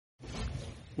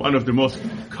One of the most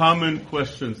common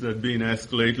questions that have been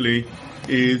asked lately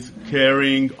is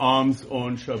carrying arms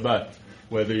on Shabbat.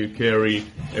 Whether you carry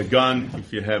a gun,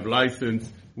 if you have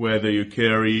license, whether you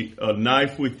carry a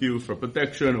knife with you for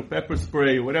protection or pepper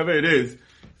spray, whatever it is,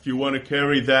 if you want to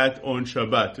carry that on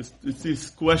Shabbat. It's this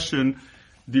question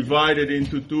divided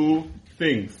into two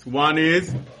things. One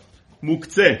is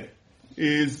muktzeh,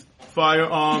 is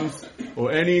firearms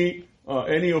or any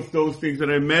of those things that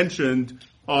I mentioned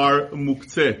are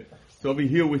muktzeh. So over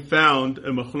here we found a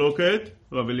machloket,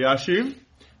 Rav Elyashiv,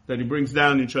 that he brings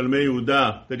down in Shalmei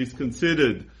Yehuda, that is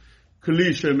considered kli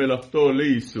shemelachto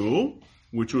leisur,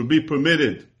 which will be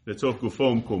permitted, letzorch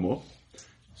gufo umkomo.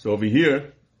 So over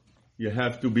here, you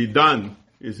have to be done.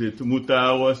 Is it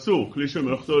mutar or asur? Kli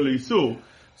shemelachto leisur.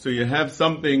 So you have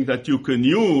something that you can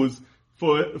use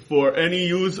for any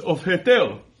use of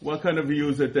heter. What kind of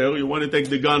use heter? You want to take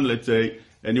the gun, let's say,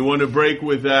 and you want to break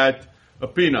with that a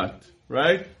peanut,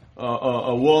 right?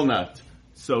 A walnut.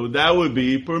 So that would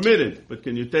be permitted. But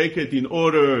can you take it in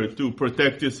order to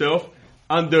protect yourself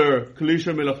under kli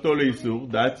shemelachto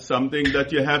leisur? That's something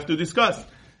that you have to discuss.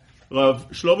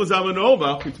 Rav Shlomo Zalman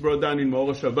Auerbach, it's brought down in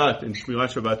Maor Shabbat, in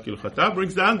Shmirat Shabbat Kilchata,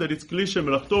 brings down that it's kli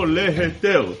shemelachto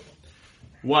leheter.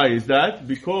 Why is that?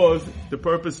 Because the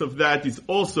purpose of that is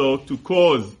also to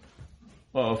cause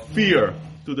fear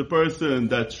to the person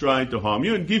that's trying to harm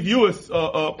you and give you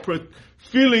a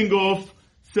feeling of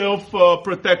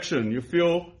self-protection. You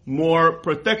feel more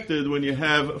protected when you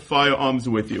have firearms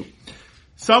with you.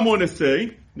 Some want to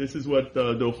say, this is what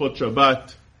the Ochot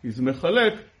Shabbat is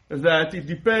mechalek, that it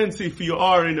depends if you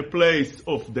are in a place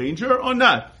of danger or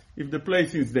not. If the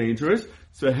place is dangerous,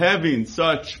 so having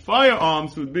such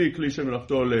firearms would be kli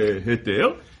shemelachto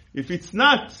leheter. If it's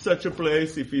not such a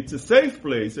place, if it's a safe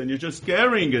place and you're just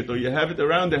carrying it or you have it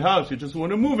around the house, you just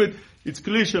want to move it, it's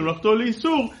kli shemelachto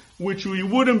leisur, which we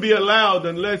wouldn't be allowed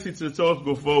unless it's letzorch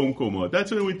gufo umkomo.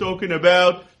 That's when we're talking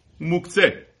about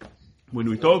muktzeh. When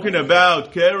we're talking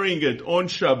about carrying it on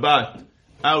Shabbat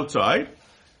outside,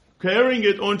 there's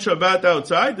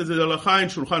a halacha in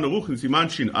Shulchan Aruch in Siman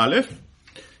Shin Aleph.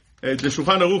 The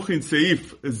Shulchan Aruch in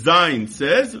Seif Zayin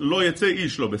says, לא יצא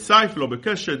איש לא בסייף, לא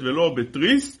בקשת, ולא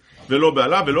בתריס, ולא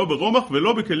בעלה, ולא ברומח,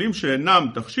 ולא בכלים שאינם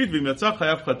תכשיט, ואם יצא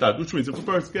חייב חטאת. Which means if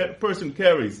a person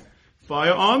carries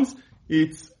firearms,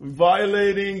 it's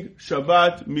violating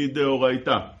Shabbat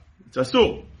mideoraita. It's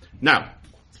asur. Now,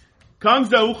 comes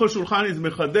the Aruch HaShulchan is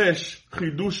mechadesh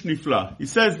chidush nifla. He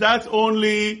says that's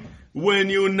only when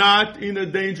you're not in a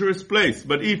dangerous place.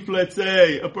 But if, let's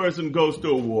say, a person goes to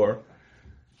a war,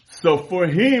 so for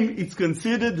him, it's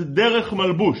considered derech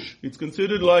malbush. It's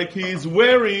considered like he's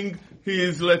wearing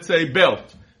his, let's say,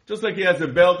 belt. Just like he has a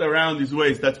belt around his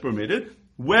waist, that's permitted.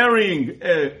 Wearing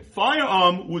a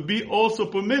firearm would be also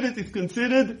permitted. It's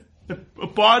considered a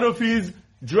part of his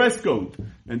dress code.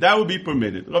 And that would be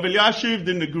permitted. Rav Elyashiv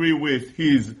didn't agree with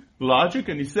his logic,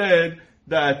 and he said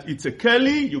that it's a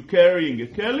keli, you're carrying a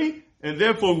keli, and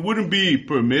therefore it wouldn't be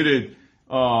permitted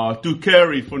to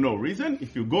carry for no reason.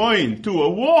 If you're going to a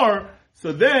war,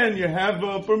 so then you have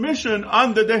permission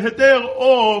under the heter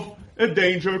of a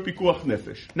danger, pikuach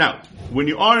nefesh. Now, when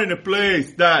you are in a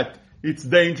place that it's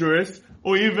dangerous,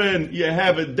 or even you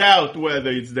have a doubt whether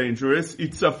it's dangerous,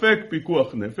 it's safek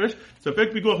pikuach nefesh.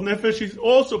 Safek pikuach nefesh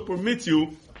also permits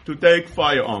you to take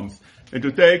firearms and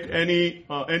to take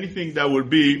anything that would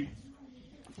be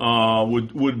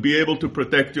be able to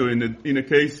protect you in a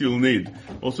case you'll need.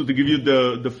 Also to give you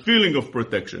the feeling of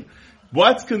protection.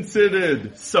 What's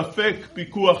considered safek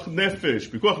pikuach nefesh?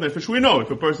 Pikuach nefesh, we know.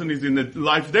 If a person is in a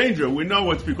life danger, we know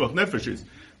what pikuach nefesh is.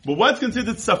 But what's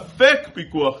considered safek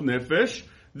pikuach nefesh,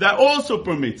 that also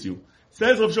permits you.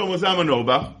 Says Rav Shlomo Zalman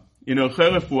Auerbach, in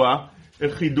Orchei Refuah, a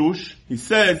chidush, he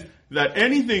says that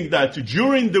anything that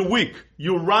during the week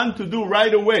you run to do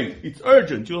right away, it's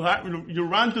urgent, you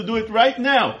run to do it right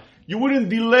now, you wouldn't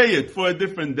delay it for a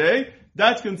different day,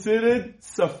 that's considered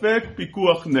safek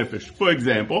pikuach nefesh. For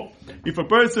example, if a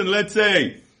person, let's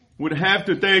say, would have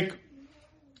to take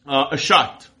a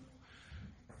shot,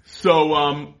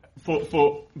 so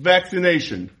for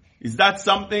vaccination, is that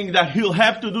something that he'll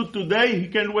have to do today? He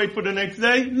can't wait for the next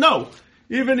day? No.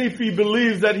 Even if he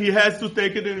believes that he has to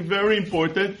take it, it's very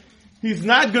important, he's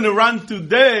not going to run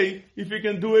today if he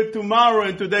can do it tomorrow,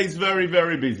 and today is very,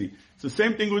 very busy. So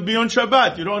same thing would be on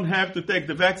Shabbat. You don't have to take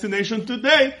the vaccination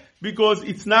today because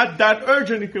it's not that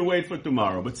urgent, you can wait for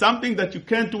tomorrow. But something that you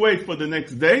can't wait for the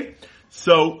next day,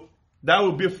 so that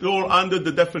would be fall under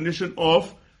the definition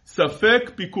of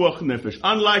safek pikuach nefesh.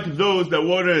 Unlike those that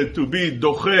wanted to be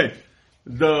doche,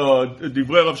 the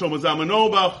divrei Rav Shlomo Zalman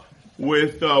Auerbach,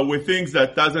 with things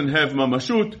that doesn't have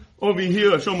mamashut. Over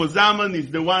here, Hashomo Zaman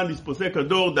is the one, is Posek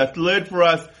Ador, that led for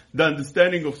us the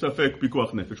understanding of Safek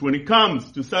Pikuach Nefesh. When it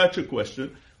comes to such a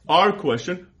question, our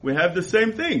question, we have the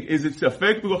same thing. Is it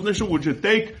Safek Pikuach Nefesh? Would you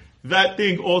take that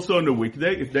thing also on a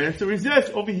weekday? If the answer is yes,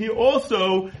 over here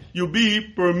also, you be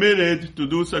permitted to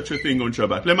do such a thing on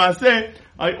Shabbat. Lemaseh,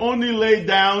 I only lay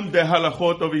down the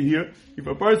halachot over here. If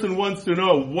a person wants to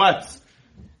know what's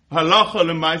halacha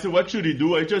lemaaseh, what should he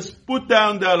do? I just put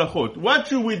down the halachot. What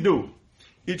should we do?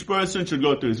 Each person should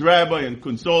go to his rabbi and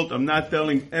consult. I'm not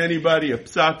telling anybody a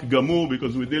psak gamur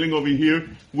because we're dealing over here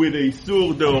with a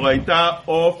sur deoraita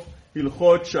of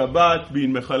Hilchot Shabbat,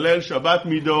 bin mechalel Shabbat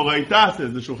midoraita,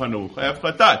 says the Shulchan Aruch. I have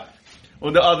chatat.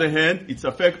 On the other hand, it's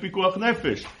Safek Pikuach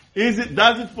Nefesh.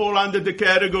 Does it fall under the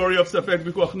category of Safek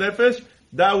Pikuach Nefesh?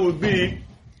 That would be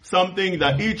something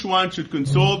that each one should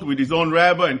consult with his own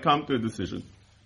rabbi and come to a decision.